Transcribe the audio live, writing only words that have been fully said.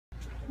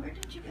Where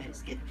did you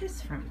guys get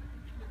this from?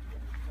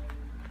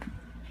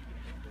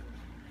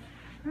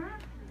 Huh?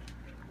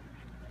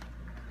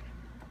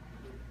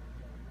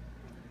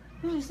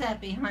 Who's that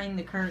behind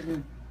the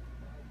curtain?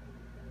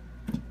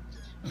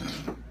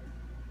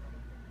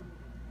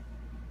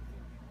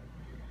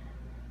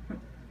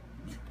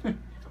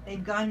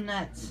 They've gone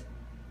nuts.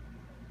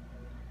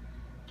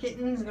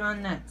 Kitten's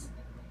gone nuts.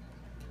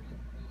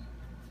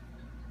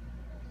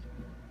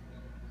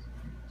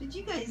 Did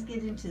you guys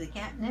get into the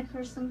catnip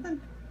or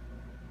something?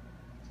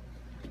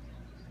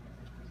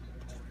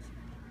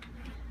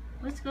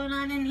 What's going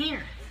on in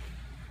here?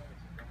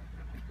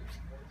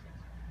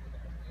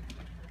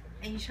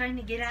 Are you trying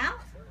to get out?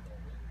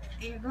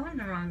 You're going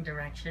the wrong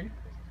direction.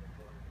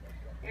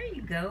 There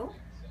you go.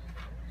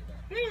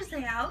 Here's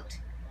the out.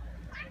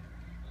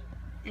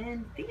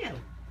 And Theo.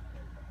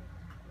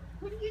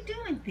 What are you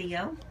doing,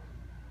 Theo?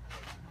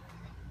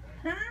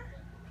 Huh?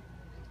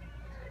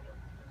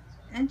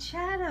 And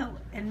Shadow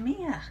and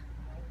Mia.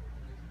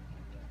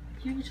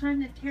 You were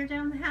trying to tear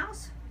down the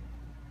house?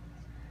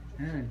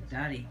 Oh,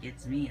 Dottie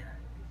gets Mia.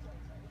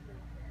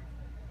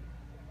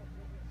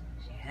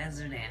 She has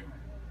her down.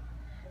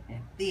 And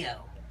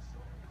Theo,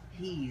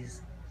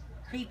 he's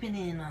creeping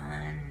in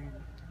on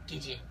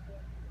Gidget.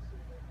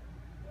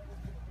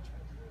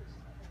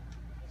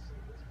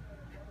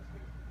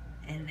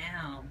 And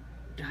now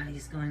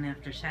Dottie's going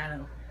after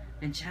Shadow,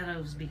 and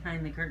Shadow's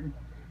behind the curtain,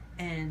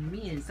 and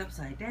Mia's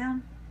upside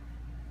down.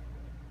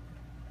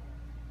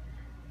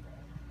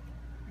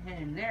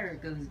 And there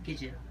goes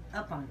Gidget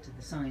up onto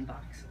the sewing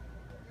box,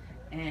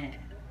 and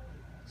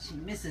she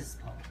misses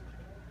Paul,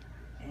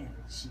 and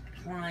she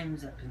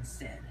climbs up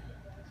instead.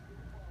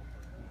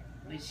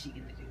 What is she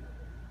gonna do?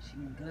 She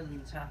can go to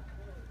the top.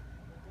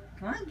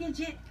 Come on,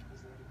 Gidget.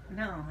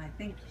 No, I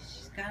think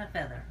she's got a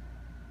feather.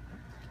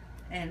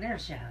 And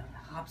there's Shadow,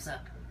 hops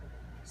up,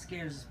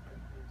 scares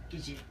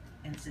Gidget,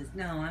 and says,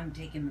 no, I'm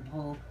taking the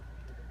pole.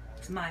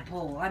 It's my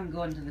pole. I'm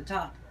going to the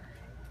top.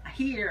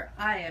 Here,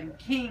 I am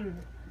king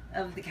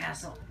of the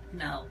castle.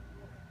 No.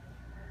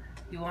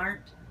 You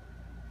aren't?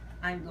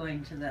 I'm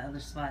going to the other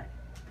spot.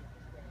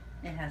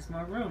 It has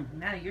more room.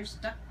 Now you're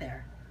stuck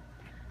there.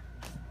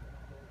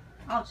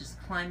 I'll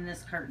just climb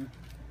this curtain.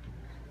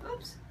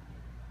 Oops.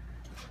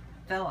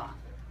 Fell off.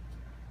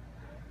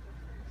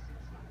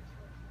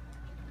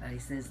 Daddy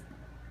says,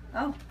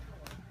 oh,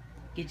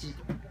 Gidget.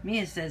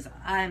 Mia says,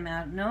 I'm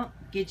out. No,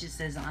 Gidget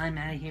says, I'm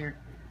out of here.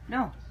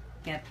 No,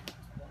 yep.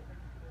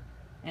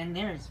 And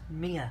there's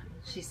Mia.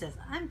 She says,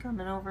 I'm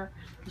coming over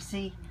to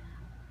see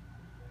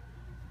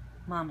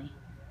Mommy.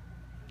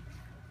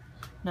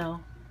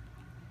 No.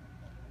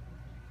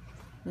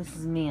 This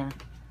is Mia.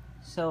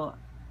 So,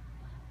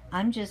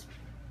 I'm just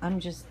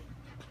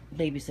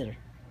babysitter.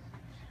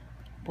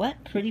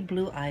 What pretty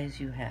blue eyes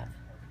you have.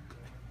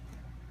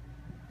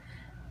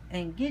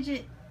 And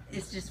Gidget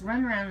is just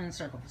running around in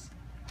circles.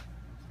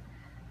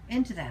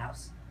 Into the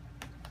house.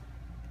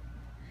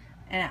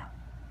 And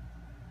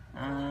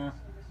out.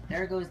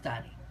 There goes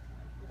Dottie.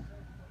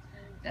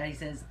 Dottie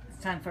says,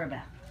 it's time for a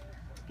bath.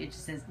 Gidget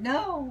says,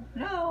 no,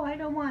 no, I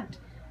don't want.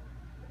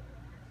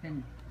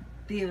 And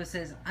Theo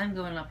says, I'm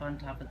going up on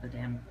top of the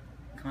damn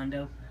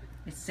condo.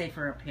 It's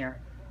safer up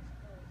here.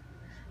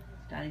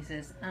 Dottie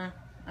says,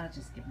 I'll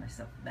just give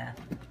myself a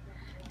bath.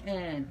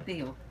 And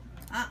Theo,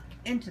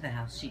 into the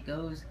house she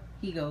goes.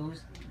 He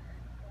goes.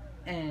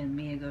 And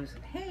Mia goes,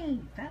 hey,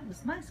 that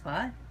was my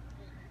spot.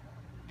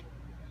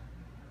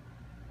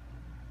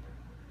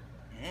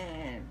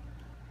 And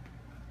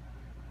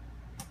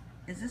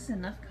is this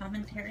enough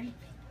commentary?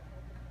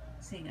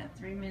 So you got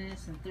 3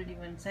 minutes and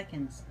 31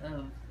 seconds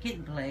of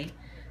kitten play,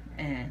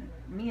 and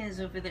Mia's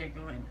over there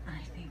going,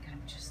 I think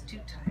I'm just too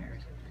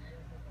tired.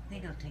 I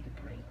think I'll take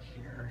a break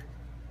here.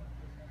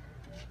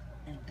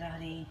 And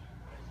Dottie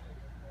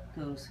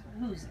goes,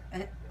 who's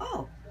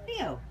oh,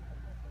 Theo.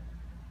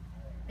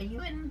 Are you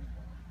in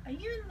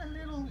the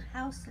little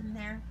house in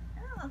there?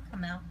 Oh, I'll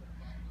come out.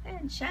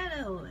 And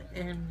Shadow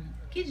and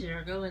Gidget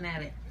are going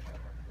at it.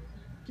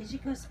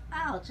 Gidget goes,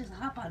 I'll just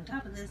hop on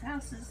top of this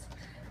house. It's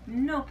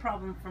no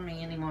problem for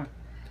me anymore.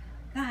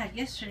 God,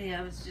 yesterday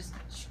I was just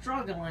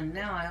struggling.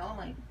 Now all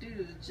I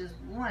do is just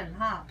one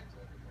hop.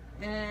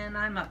 And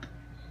I'm up.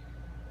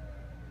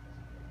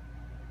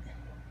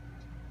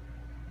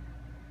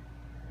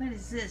 What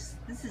is this?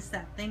 This is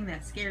that thing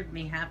that scared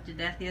me half to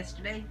death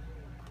yesterday.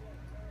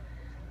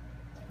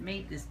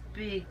 Made this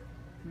big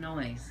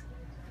noise.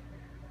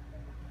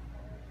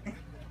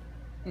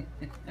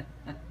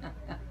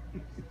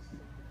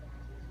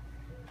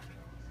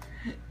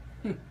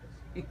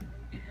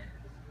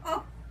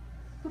 Oh.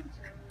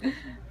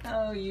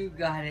 Oh, you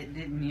got it,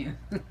 didn't you?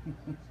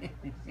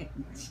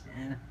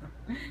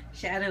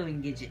 Shadow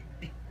and Gidget.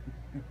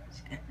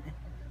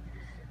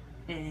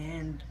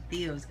 And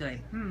Theo's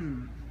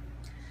going,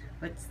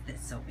 what's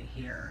this over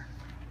here?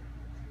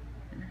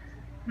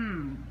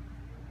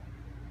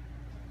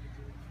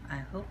 I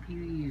hope you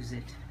use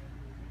it.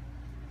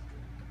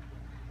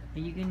 Are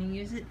you going to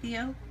use it,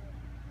 Theo?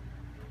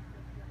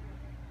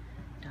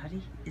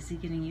 Dottie, is he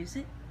going to use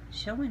it?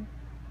 Show him.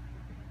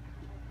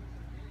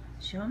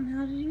 show him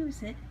how to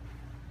use it.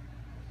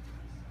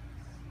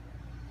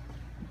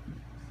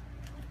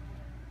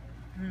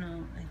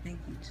 No, I think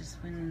he just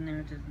went in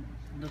there to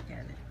look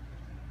at it.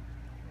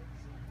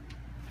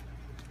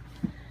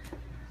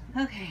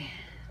 Okay,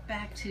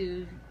 back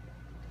to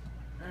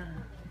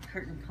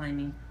curtain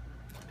climbing.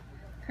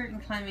 Curtain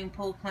climbing,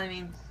 pole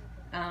climbing,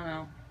 I don't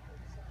know.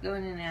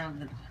 Going in and out of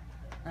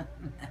the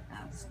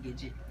house,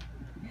 Gidget.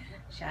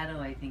 Shadow,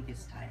 I think,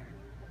 is tired.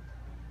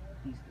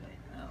 He's good.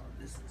 Oh,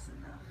 this is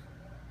enough.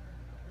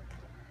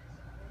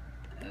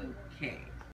 Okay.